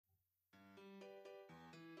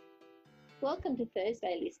Welcome to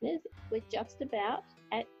Thursday, listeners. We're just about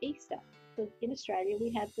at Easter. Because in Australia,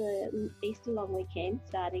 we have the Easter long weekend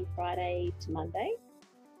starting Friday to Monday,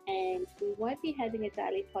 and we won't be having a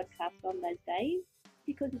daily podcast on those days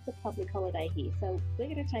because it's a public holiday here. So we're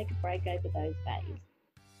going to take a break over those days.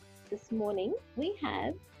 This morning, we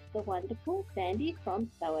have the wonderful Sandy from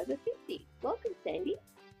SewOver50. Welcome, Sandy.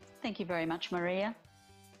 Thank you very much, Maria.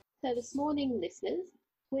 So this morning, listeners,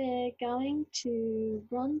 we're going to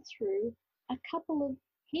run through a couple of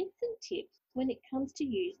hints and tips when it comes to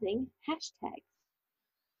using hashtags.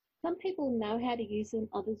 Some people know how to use them,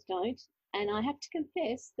 others don't, and I have to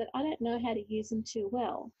confess that I don't know how to use them too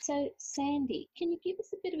well. So, Sandy, can you give us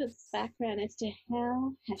a bit of a background as to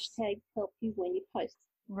how hashtags help you when you post?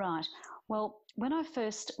 Right. Well, when I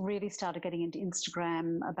first really started getting into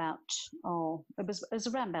Instagram it was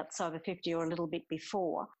around about SewOver50 or a little bit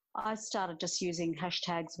before, I started just using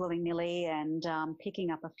hashtags willy-nilly and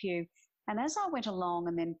picking up a few. And as I went along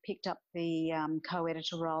and then picked up the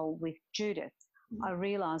co-editor role with Judith, I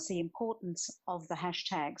realised the importance of the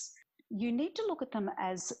hashtags. You need to look at them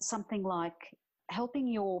as something like helping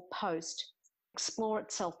your post explore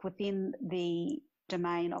itself within the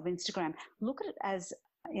domain of Instagram. Look at it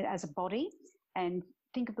as a body and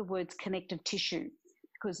think of the words connective tissue,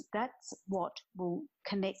 because that's what will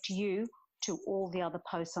connect you to all the other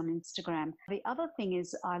posts on Instagram. The other thing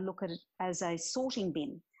is I look at it as a sorting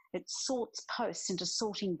bin. It sorts posts into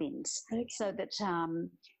sorting bins, okay, so that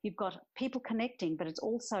you've got people connecting, but it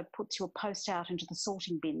also puts your post out into the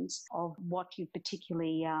sorting bins of what you've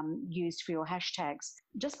particularly used for your hashtags.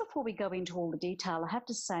 Just before we go into all the detail, I have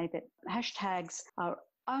to say that hashtags are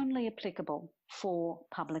only applicable for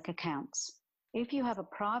public accounts. If you have a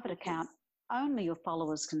private account, only your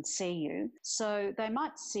followers can see you. So they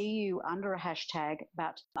might see you under a hashtag,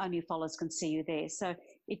 but only your followers can see you there. So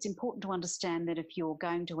it's important to understand that if you're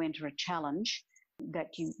going to enter a challenge,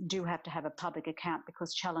 that you do have to have a public account,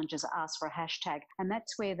 because challenges ask for a hashtag. And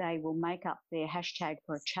that's where they will make up their hashtag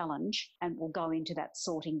for a challenge and will go into that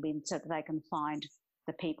sorting bin so that they can find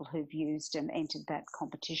the people who've used and entered that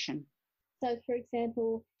competition. So, for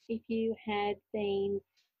example, if you had been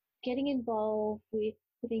getting involved with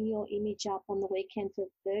putting your image up on the weekends of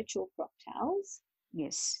virtual frock towels,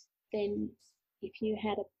 yes, then if you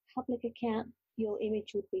had a public account, your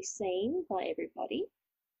image would be seen by everybody.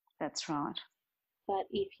 That's right. But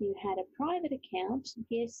if you had a private account,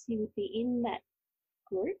 yes, you would be in that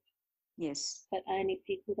group. Yes. But only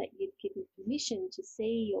people that you've given permission to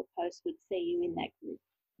see your post would see you in that group.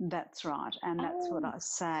 That's right. And that's what I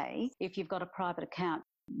say. If you've got a private account,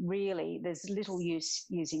 really there's little use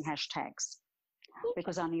using hashtags,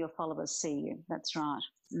 because only your followers see you. That's right.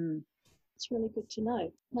 It's really good to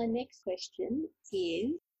know. My next question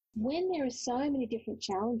is, when there are so many different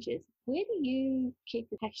challenges, where do you keep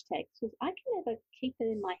the hashtags? Because I can never keep them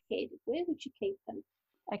in my head. Where would you keep them?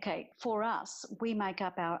 Okay, for us, we make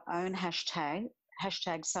up our own hashtag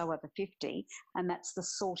SewOver50, and that's the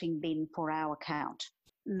sorting bin for our account.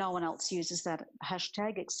 No one else uses that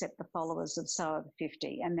hashtag except the followers of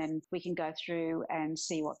SewOver50, and then we can go through and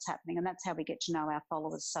see what's happening, and that's how we get to know our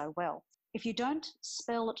followers so well. If you don't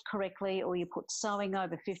spell it correctly or you put sewing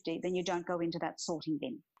over 50, then you don't go into that sorting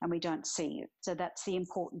bin and we don't see you. So that's the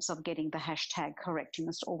importance of getting the hashtag correct. You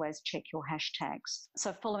must always check your hashtags.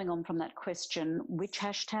 So following on from that question, which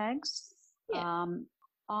hashtags? Yeah.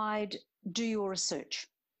 I'd do your research.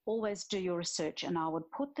 Always do your research, and I would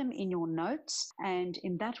put them in your notes, and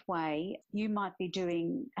in that way you might be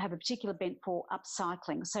have a particular bent for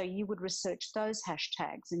upcycling. So you would research those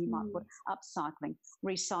hashtags and you might put upcycling,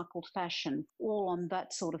 recycled fashion, all on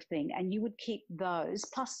that sort of thing, and you would keep those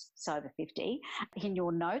plus SewOver50 in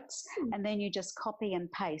your notes, and then you just copy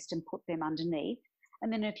and paste and put them underneath.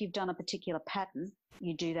 And then if you've done a particular pattern,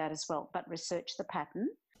 you do that as well, but research the pattern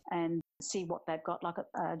and see what they've got. Like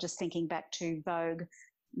just thinking back to Vogue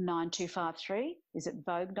 9253. Is it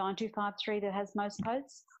Vogue 9253 that has most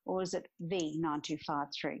posts, or is it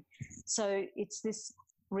V9253? So it's this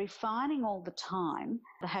refining all the time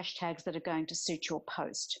the hashtags that are going to suit your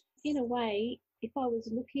post. In a way, if I was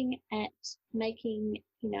looking at making,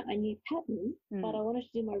 a new pattern, but I wanted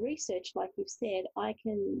to do my research, like you've said, I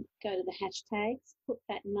can go to the hashtags, put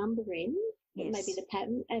that number in, yes, maybe the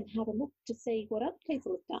pattern, and have a look to see what other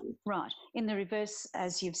people have done. Right. In the reverse,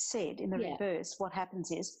 as you've said, reverse, what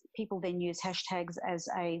happens is people then use hashtags as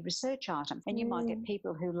a research item, and you might get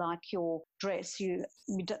people who like your dress.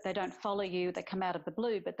 They don't follow you, they come out of the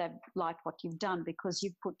blue, but they've liked what you've done because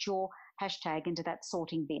you've put your hashtag into that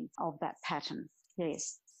sorting bin of that pattern.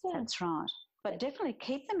 Yes, that's right. But definitely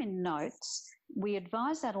keep them in notes. We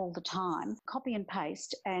advise that all the time. Copy and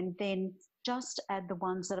paste, and then just add the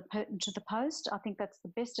ones that are pertinent to the post. I think that's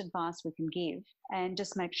the best advice we can give, and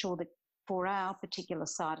just make sure that for our particular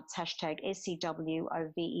site, it's hashtag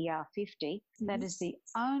SewOver50. That is the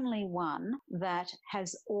only one that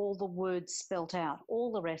has all the words spelt out.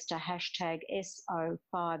 All the rest are hashtag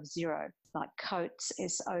SO50, like coats,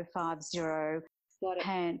 SO50,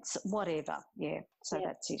 pants, whatever. Yeah, so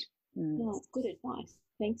that's it. Oh, good advice.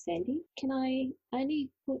 Thanks, Sandy. Can I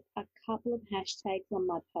only put a couple of hashtags on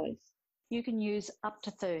my post? You can use up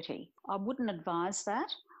to 30. I wouldn't advise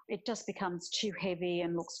that. It just becomes too heavy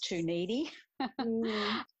and looks too needy.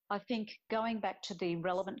 I think going back to the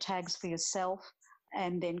relevant tags for yourself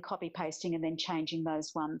and then copy pasting and then changing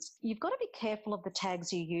those ones. You've got to be careful of the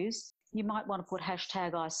tags you use. You might want to put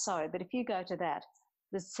hashtag I sew, but if you go to that,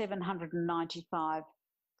 there's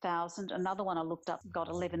 795,000. Another one I looked up got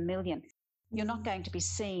 11 million. You're not going to be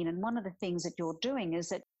seen. And one of the things that you're doing is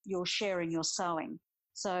that you're sharing your sewing.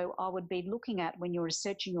 So I would be looking at, when you're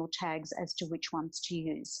researching your tags, as to which ones to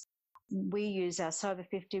use. We use our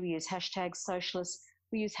SewOver50, we use hashtag socialist,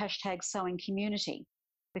 we use hashtag sewing community,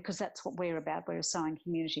 because that's what we're about. We're a sewing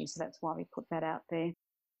community, so that's why we put that out there.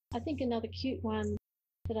 I think another cute one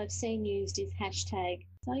that I've seen used is hashtag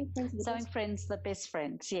sewing friends. Sewing friends, the best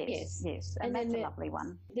friends, yes. And that's a lovely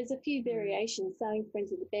one. There's a few variations. Sewing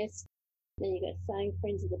friends are the best. Then you've got sewing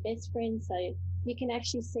friends are the best friends. So you can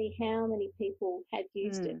actually see how many people have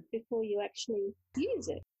used it before you actually use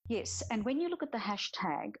it. Yes, and when you look at the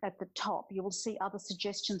hashtag at the top, you will see other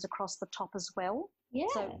suggestions across the top as well. Yeah.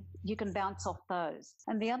 So you can bounce off those.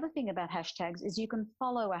 And the other thing about hashtags is you can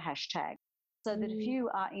follow a hashtag. So that if you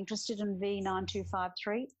are interested in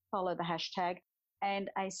V9253, follow the hashtag, and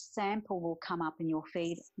a sample will come up in your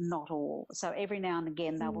feed, not all. So every now and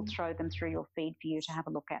again, they will throw them through your feed for you to have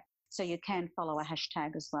a look at. So you can follow a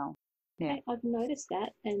hashtag as well. Yeah. I've noticed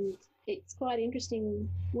that, and it's quite interesting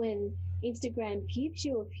when Instagram gives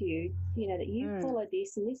you a few, that you follow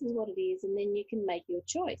this and this is what it is, and then you can make your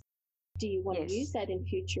choice. Do you want to use that in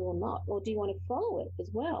future or not? Or do you want to follow it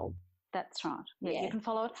as well? That's right. Yeah, you can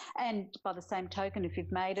follow it. And by the same token, if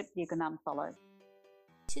you've made it, you can unfollow.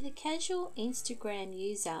 To the casual Instagram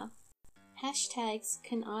user, hashtags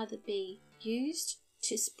can either be used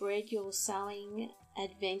to spread your sewing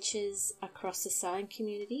adventures across the sewing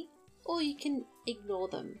community, or you can ignore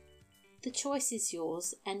them. The choice is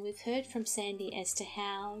yours, and we've heard from Sandy as to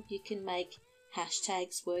how you can make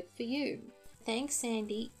hashtags work for you. Thanks,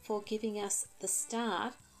 Sandy, for giving us the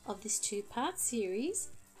start of this 2-part series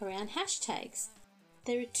around hashtags.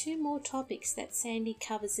 There are 2 more topics that Sandy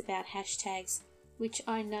covers about hashtags, which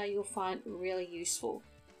I know you'll find really useful.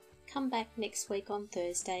 Come back next week on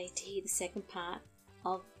Thursday to hear the second part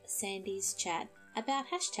of Sandy's chat about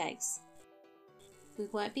hashtags. We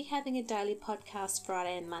won't be having a daily podcast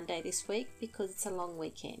Friday and Monday this week because it's a long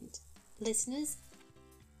weekend. Listeners,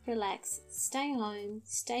 relax, stay home,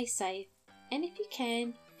 stay safe, and if you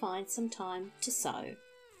can, find some time to sew.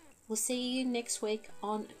 We'll see you next week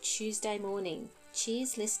on Tuesday morning.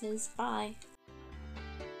 Cheers, listeners. Bye.